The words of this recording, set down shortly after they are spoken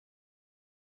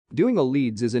Doing a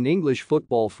Leeds is an English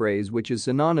football phrase which is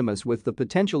synonymous with the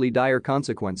potentially dire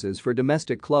consequences for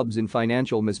domestic clubs in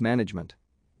financial mismanagement.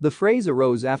 The phrase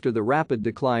arose after the rapid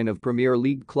decline of Premier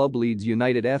League club Leeds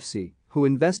United F.C, who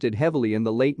invested heavily in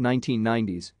the late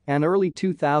 1990s and early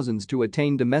 2000s to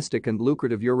attain domestic and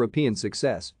lucrative European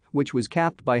success, which was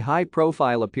capped by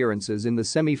high-profile appearances in the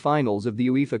semi-finals of the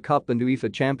UEFA Cup and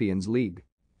UEFA Champions League.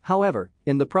 However,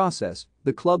 in the process,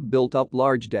 the club built up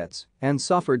large debts and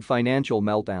suffered financial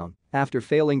meltdown after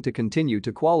failing to continue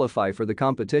to qualify for the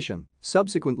competition,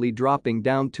 subsequently dropping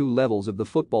down 2 levels of the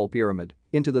football pyramid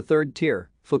into the third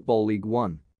tier, Football League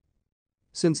One.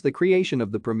 Since the creation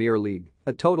of the Premier League,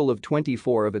 a total of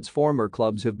 24 of its former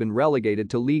clubs have been relegated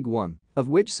to League One, of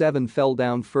which 7 fell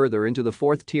down further into the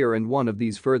 4th tier and 1 of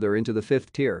these further into the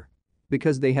 5th tier.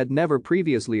 Because they had never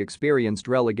previously experienced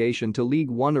relegation to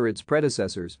League One or its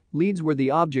predecessors, Leeds were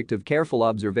the object of careful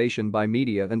observation by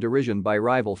media and derision by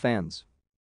rival fans.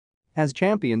 As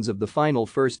champions of the final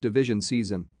First Division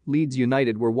season, Leeds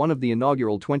United were one of the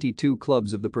inaugural 22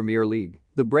 clubs of the Premier League,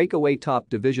 the breakaway top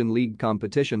division league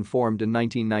competition formed in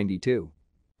 1992.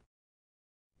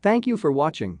 Thank you for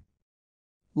watching.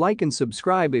 Like and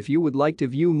subscribe if you would like to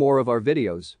view more of our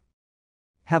videos.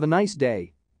 Have a nice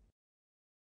day.